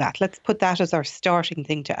value on that. Let's put that as our starting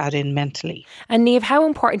thing to add in mentally. And Niamh, how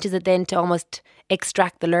important is it then to almost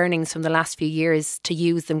extract the learnings from the last few years to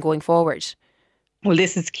use them going forward? Well,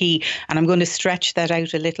 this is key, and I'm going to stretch that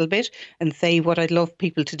out a little bit and say what I'd love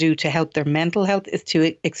people to do to help their mental health is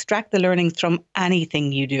to extract the learnings from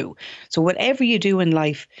anything you do. So whatever you do in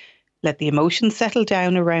life, let the emotions settle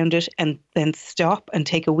down around it and then stop and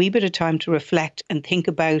take a wee bit of time to reflect and think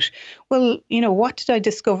about, well, what did I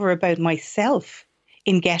discover about myself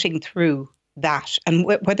in getting through that? And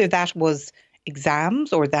whether that was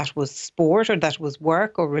exams or that was sport or that was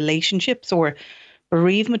work or relationships or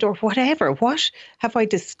bereavement or whatever. What have I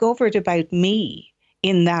discovered about me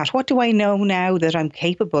in that? What do I know now that I'm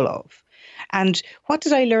capable of? And what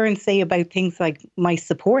did I learn, say, about things like my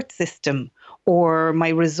support system or my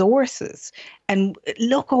resources? And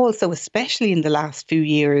look, also, especially in the last few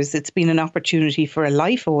years, it's been an opportunity for a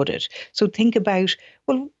life audit. So think about,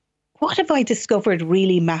 well, what have I discovered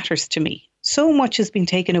really matters to me? So much has been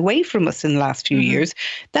taken away from us in the last few years.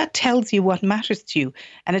 That tells you what matters to you,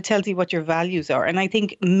 and it tells you what your values are. And I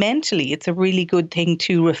think mentally it's a really good thing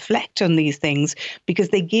to reflect on these things because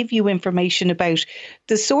they give you information about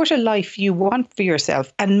the sort of life you want for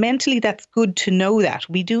yourself. And mentally that's good to know that.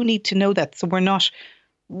 We do need to know that, so we're not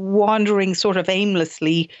wandering sort of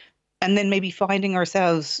aimlessly and then maybe finding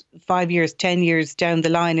ourselves 5 years, 10 years down the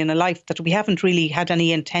line in a life that we haven't really had any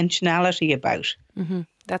intentionality about.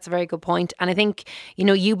 That's a very good point. And I think,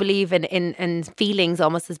 you believe in feelings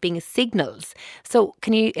almost as being signals. So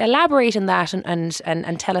can you elaborate on that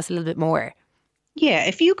and tell us a little bit more? Yeah,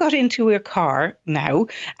 if you got into a car now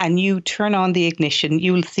and you turn on the ignition,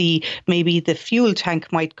 you'll see maybe the fuel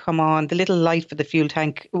tank might come on, the little light for the fuel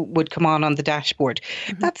tank would come on the dashboard.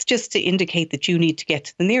 That's just to indicate that you need to get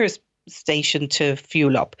to the nearest station to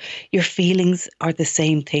fuel up. Your feelings are the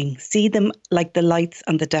same thing. See them like the lights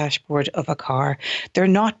on the dashboard of a car. They're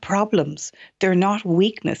not problems. They're not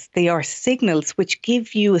weakness. They are signals which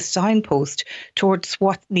give you a signpost towards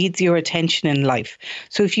what needs your attention in life.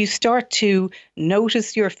 So if you start to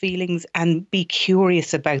notice your feelings and be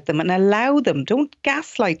curious about them and allow them, don't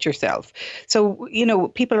gaslight yourself. So,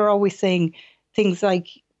 people are always saying things like,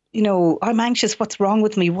 I'm anxious. What's wrong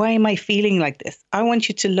with me? Why am I feeling like this? I want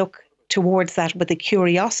you to look towards that with a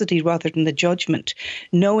curiosity rather than the judgment,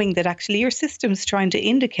 knowing that actually your system's trying to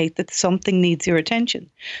indicate that something needs your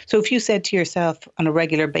attention. So if you said to yourself on a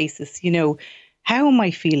regular basis, how am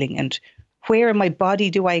I feeling and where in my body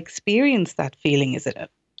do I experience that feeling? Is it a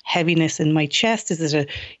heaviness in my chest? Is it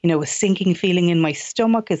a sinking feeling in my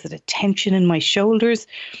stomach? Is it a tension in my shoulders?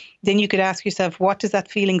 Then you could ask yourself, what does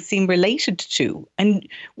that feeling seem related to? And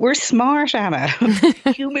we're smart, Anna.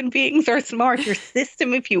 Human beings are smart. Your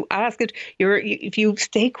system, if you ask it, if you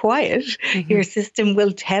stay quiet, your system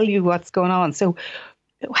will tell you what's going on. So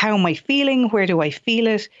how am I feeling? Where do I feel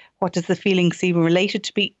it? What does the feeling seem related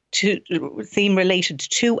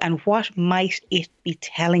to? And what might it be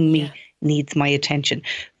telling me needs my attention?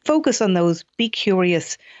 Focus on those. Be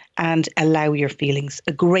curious. And allow your feelings.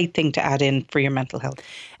 A great thing to add in for your mental health.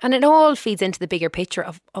 And it all feeds into the bigger picture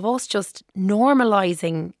of us just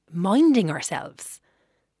normalising minding ourselves.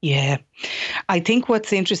 Yeah. I think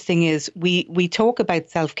what's interesting is we talk about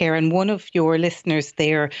self-care, and one of your listeners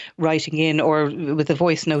there writing in or with a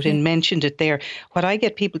voice note in mentioned it there. What I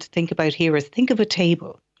get people to think about here is think of a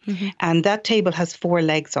table, and that table has 4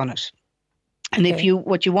 legs on it. And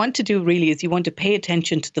what you want to do really is you want to pay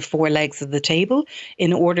attention to the 4 legs of the table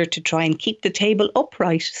in order to try and keep the table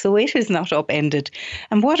upright so it is not upended.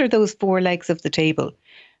 And what are those 4 legs of the table?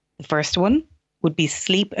 The first one would be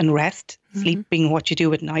sleep and rest, sleep being what you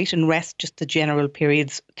do at night and rest just the general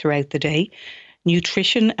periods throughout the day.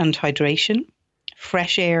 Nutrition and hydration,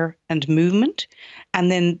 fresh air and movement. And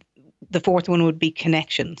then the 4th one would be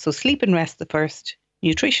connection. So sleep and rest the first,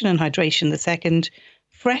 nutrition and hydration the second,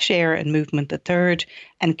 fresh air and movement the 3rd,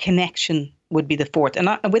 and connection would be the 4th.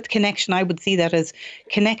 And with connection, I would see that as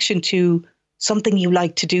connection to something you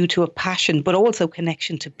like to do, to a passion, but also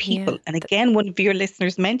connection to people. And again, one of your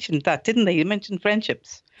listeners mentioned that, didn't they? You mentioned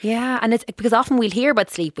friendships. Yeah, and it's because often we'll hear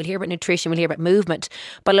about sleep, we'll hear about nutrition, we'll hear about movement,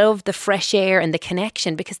 but I love the fresh air and the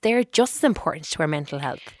connection because they're just as important to our mental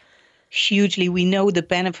health. Hugely. We know the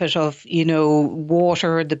benefit of,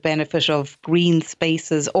 water, the benefit of green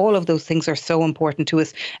spaces. All of those things are so important to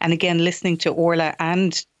us. And again, listening to Orla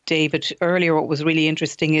and David earlier, what was really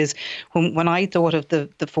interesting is when I thought of the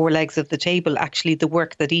 4 legs of the table, actually the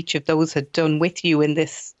work that each of those had done with you in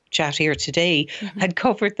this chat here today had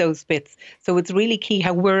covered those bits. So it's really key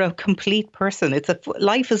how we're a complete person.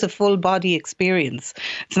 Life is a full body experience.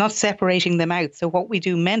 It's not separating them out. So what we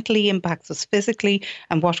do mentally impacts us physically,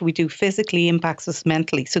 and what we do physically impacts us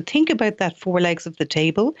mentally. So think about that 4 legs of the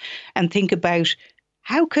table and think about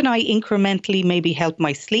how can I incrementally maybe help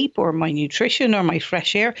my sleep or my nutrition or my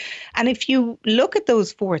fresh air? And if you look at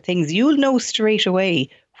those 4 things, you'll know straight away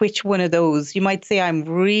which one of those. You might say, I'm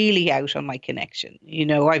really out on my connection.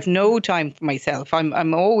 I've no time for myself.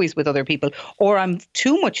 I'm always with other people, or I'm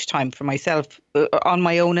too much time for myself on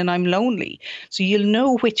my own and I'm lonely. So you'll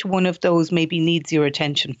know which one of those maybe needs your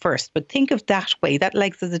attention first. But think of that way. That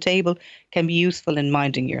legs of the table can be useful in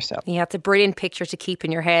minding yourself. Yeah, it's a brilliant picture to keep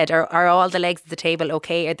in your head. Are all the legs of the table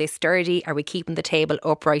okay? Are they sturdy? Are we keeping the table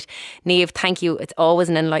upright? Niamh, thank you. It's always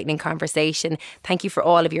an enlightening conversation. Thank you for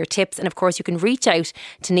all of your tips. And of course, you can reach out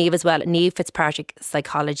to Niamh as well at Niamh Fitzpatrick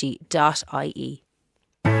psychology.ie.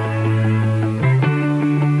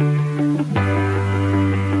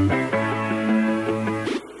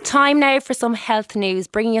 Time now for some health news,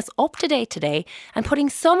 bringing us up to date today and putting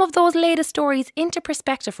some of those latest stories into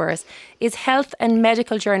perspective for us is health and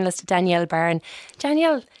medical journalist Danielle Barron.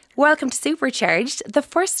 Danielle, welcome to Supercharged. The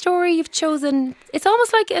first story you've chosen, it's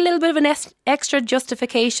almost like a little bit of an extra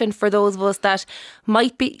justification for those of us that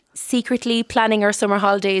might be secretly planning our summer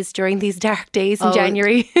holidays during these dark days in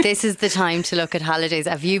January. This is the time to look at holidays.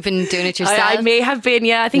 Have you been doing it yourself? I may have been,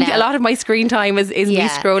 yeah. I think a lot of my screen time is me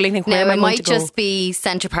scrolling. Think, where am I going to go? It might just be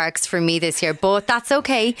Centre Parks for me this year, but that's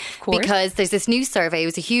okay because there's this new survey. It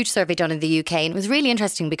was a huge survey done in the UK and it was really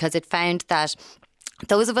interesting because it found that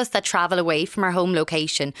those of us that travel away from our home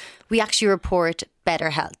location, we actually report better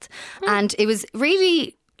health. And it was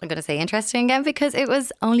really, I'm going to say interesting again, because it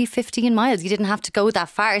was only 15 miles. You didn't have to go that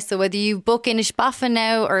far. So whether you book in Ishbafen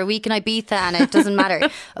now or a week in Ibiza, and it doesn't matter.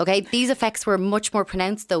 Okay, these effects were much more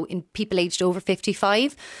pronounced though in people aged over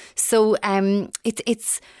 55. So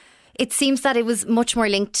it seems that it was much more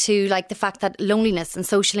linked to like the fact that loneliness and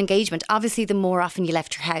social engagement. Obviously, the more often you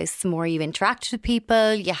left your house, the more you interacted with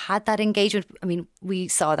people, you had that engagement. I mean, we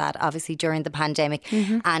saw that obviously during the pandemic.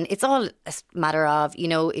 And it's all a matter of,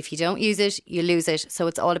 if you don't use it, you lose it. So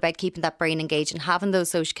it's all about keeping that brain engaged and having those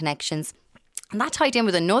social connections. And that tied in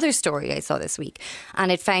with another story I saw this week. And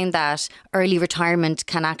it found that early retirement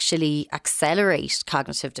can actually accelerate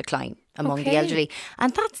cognitive decline among the elderly.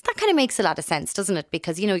 And that kind of makes a lot of sense, doesn't it?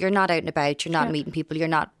 Because, you're not out and about, you're not meeting people, you're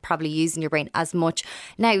not probably using your brain as much.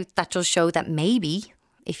 Now, that does show that maybe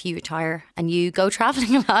if you retire and you go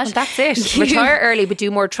travelling a lot. Well, that's it. Retire early but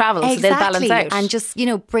do more travel so they'll balance out. And just,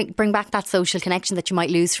 bring back that social connection that you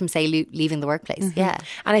might lose from, say, leaving the workplace. Yeah.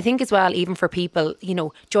 And I think as well, even for people,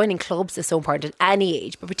 joining clubs is so important at any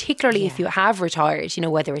age, but particularly if you have retired,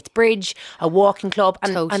 whether it's bridge, a walking club,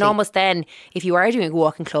 and almost then, if you are doing a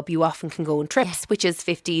walking club, you often can go on trips, which is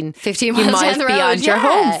 15 miles beyond your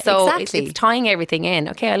home. So it's tying everything in.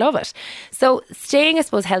 Okay, I love it. So staying, I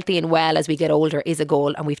suppose, healthy and well as we get older is a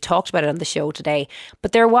goal. And we've talked about it on the show today.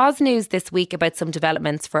 But there was news this week about some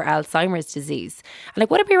developments for Alzheimer's disease. And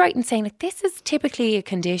would I be right in saying that this is typically a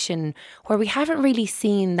condition where we haven't really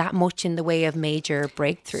seen that much in the way of major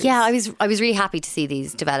breakthroughs? Yeah, I was really happy to see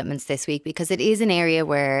these developments this week because it is an area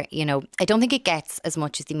where, I don't think it gets as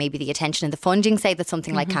much as maybe the attention and the funding, say, that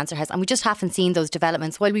something like cancer has. And we just haven't seen those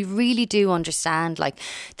developments. While we really do understand like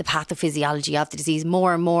the pathophysiology of the disease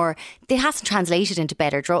more and more, it hasn't translated into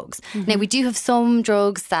better drugs. Now, we do have some drugs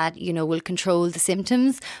that, will control the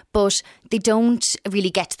symptoms, but they don't really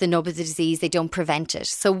get to the nub of the disease. They don't prevent it.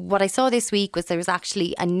 So what I saw this week was there was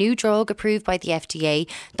actually a new drug approved by the FDA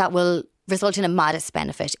that will result in a modest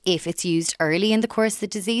benefit if it's used early in the course of the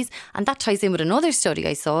disease. And that ties in with another study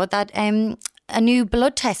I saw that a new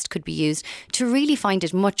blood test could be used to really find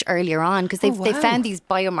it much earlier on because they've found these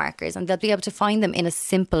biomarkers and they'll be able to find them in a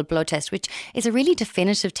simple blood test, which is a really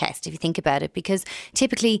definitive test if you think about it, because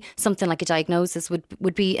typically something like a diagnosis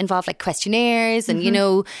would be involved like questionnaires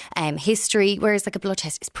and history, whereas like a blood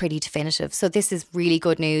test is pretty definitive. So this is really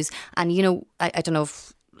good news. And I don't know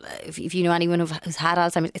if you know anyone who's had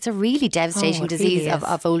Alzheimer's, it's a really devastating disease really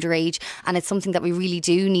of older age, and it's something that we really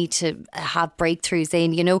do need to have breakthroughs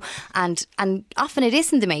in, and often it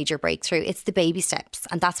isn't the major breakthrough, it's the baby steps,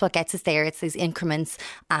 and that's what gets us there. It's these increments,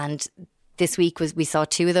 and this week we saw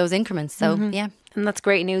 2 of those increments. So yeah. And that's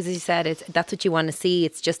great news, as you said. That's what you want to see.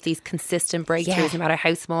 It's just these consistent breakthroughs, no matter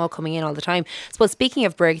how small, coming in all the time. So speaking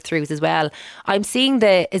of breakthroughs as well, I'm seeing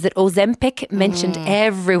is it Ozempic mentioned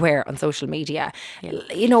everywhere on social media.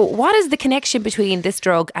 Yeah. What is the connection between this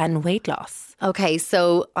drug and weight loss? Okay,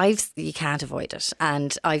 so you can't avoid it,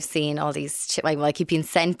 and I've seen all these. I keep being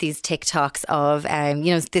sent these TikToks of,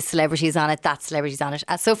 this celebrity's on it, that celebrity's on it.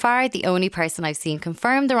 So far, the only person I've seen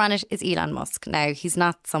confirmed they're on it is Elon Musk. Now, he's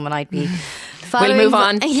not someone I'd be We'll move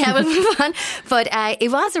on. Yeah, we'll move on. But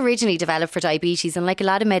it was originally developed for diabetes, and like a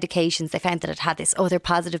lot of medications, they found that it had this other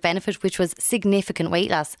positive benefit, which was significant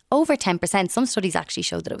weight loss, over 10%. Some studies actually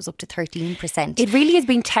showed that it was up to 13%. It really has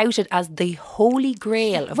been touted as the holy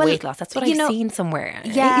grail of weight loss. That's what I've seen somewhere.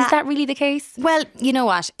 Yeah. Is that really the case? Well, you know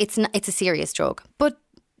what? It's a serious drug. But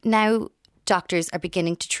now doctors are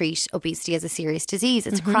beginning to treat obesity as a serious disease.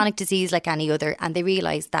 It's a chronic disease like any other, and they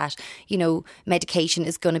realise that, you know, medication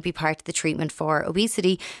is going to be part of the treatment for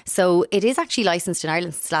obesity. So it is actually licensed in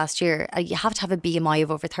Ireland since last year. You have to have a BMI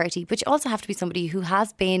of over 30, but you also have to be somebody who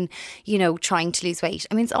has been, you know, trying to lose weight.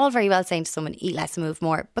 I mean, it's all very well saying to someone, eat less and move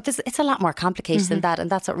more, but it's a lot more complicated than that, and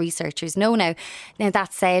that's what researchers know now. Now,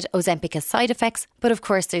 that said, Ozempic has side effects, but of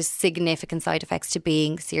course there's significant side effects to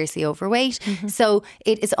being seriously overweight. So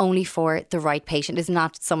it is only for the right patient. It's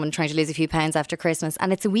not someone trying to lose a few pounds after Christmas,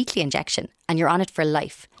 and it's a weekly injection and you're on it for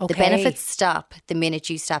life. The benefits stop the minute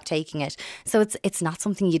you stop taking it. So it's not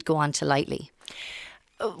something you'd go on to lightly.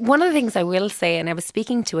 One of the things I will say, and I was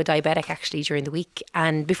speaking to a diabetic actually during the week,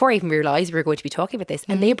 and before I even realised we were going to be talking about this,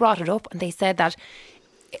 and they brought it up and they said that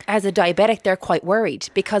as a diabetic, they're quite worried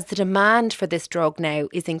because the demand for this drug now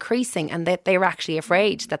is increasing, and that they're actually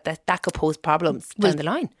afraid that could pose problems down the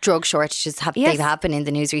line. Drug shortages they've happened in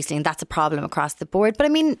the news recently, and that's a problem across the board. But I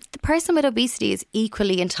mean, the person with obesity is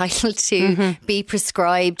equally entitled to be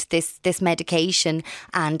prescribed this medication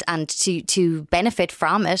and to benefit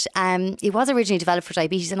from it. It was originally developed for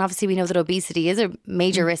diabetes, and obviously we know that obesity is a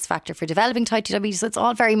major risk factor for developing type 2 diabetes. So it's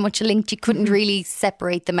all very much linked. You couldn't really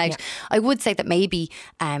separate them out. I would say that maybe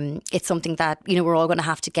it's something that, you know, we're all going to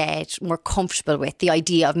have to get more comfortable with, the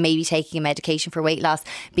idea of maybe taking a medication for weight loss,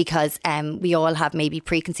 because we all have maybe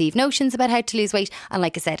preconceived notions about how to lose weight, and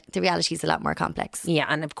like I said, the reality is a lot more complex. Yeah,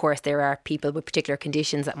 and of course there are people with particular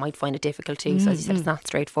conditions that might find it difficult too. So as you said, it's not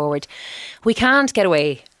straightforward. We can't get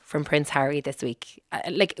away from Prince Harry this week.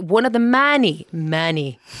 Like, one of the many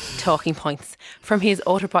talking points from his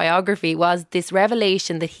autobiography was this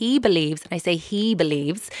revelation that he believes, and I say he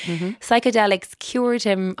believes, psychedelics cured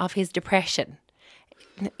him of his depression.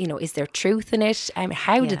 You know, is there truth in it?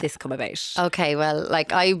 How did this come about? Okay, well,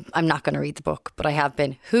 like I'm not going to read the book, but I have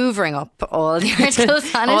been hoovering up all the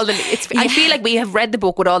articles on it. I feel like we have read the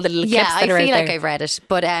book with all the little clips that are out there. I feel like I've read it.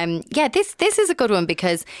 But this is a good one,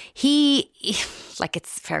 because he like,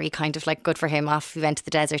 it's very kind of like good for him. Off he went to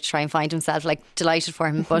the desert to try and find himself, like, delighted for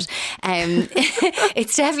him. But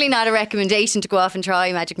it's definitely not a recommendation to go off and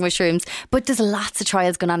try magic mushrooms. But there's lots of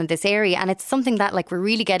trials going on in this area, and it's something that, like, we're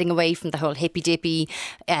really getting away from the whole hippy dippy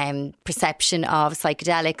perception of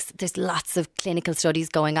psychedelics. There's lots of clinical studies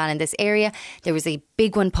going on in this area. There was a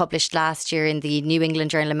big one published last year in the New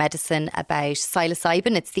England Journal of Medicine about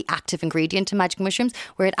psilocybin. It's the active ingredient in magic mushrooms,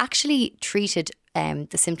 where it actually treated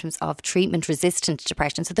the symptoms of treatment-resistant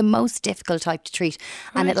depression, so the most difficult type to treat,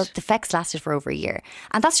 and the effects lasted for over a year.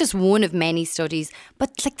 And that's just one of many studies.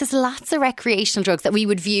 But, like, there's lots of recreational drugs that we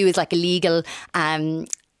would view as, like, illegal, and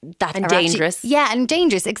dangerous. And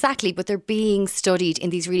dangerous, exactly. But they're being studied in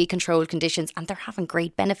these really controlled conditions, and they're having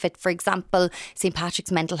great benefit. For example, St.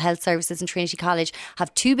 Patrick's Mental Health Services and Trinity College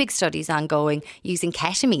have 2 big studies ongoing using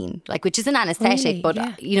ketamine, like, which is an anaesthetic,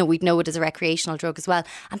 you know, we'd know it as a recreational drug as well.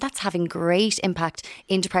 And that's having great impact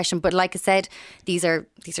in depression. But like I said, these are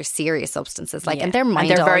serious substances, like, and they're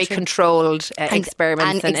very controlled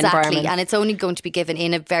experiments and environments. And it's only going to be given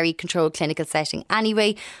in a very controlled clinical setting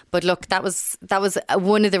anyway. But look, that was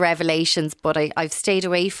one of the revelations, but I've stayed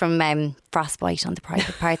away from frostbite on the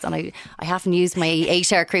private parts, and I haven't used my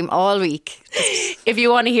 8-hour cream all week. If you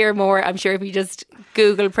want to hear more, I'm sure if you just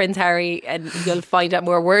Google Prince Harry, and you'll find out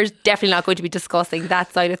more. We're definitely not going to be discussing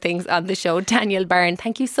that side of things on the show. Danielle Barron,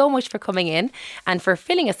 thank you so much for coming in and for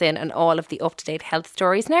filling us in on all of the up-to-date health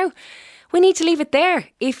stories. Now, we need to leave it there.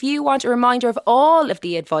 If you want a reminder of all of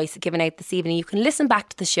the advice given out this evening, you can listen back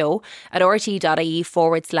to the show at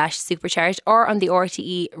rte.ie/supercharged or on the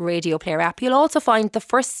RTE Radio Player app. You'll also find the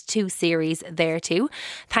first 2 series there too.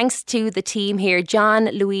 Thanks to the team here, John,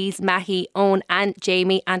 Louise, Mahi, Owen and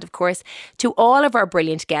Jamie, and of course to all of our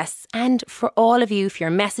brilliant guests, and for all of you for your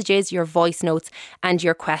messages, your voice notes and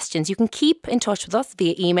your questions. You can keep in touch with us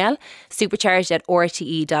via email,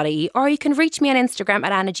 supercharged@rte.ie, or you can reach me on Instagram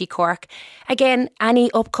at Anna G Cork. Again,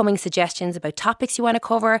 any upcoming suggestions about topics you want to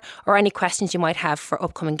cover, or any questions you might have for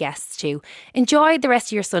upcoming guests too. Enjoy the rest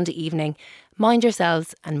of your Sunday evening. Mind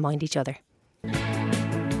yourselves and mind each other.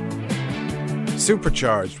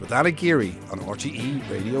 Supercharged with Anna Geary on RTE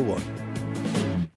Radio 1.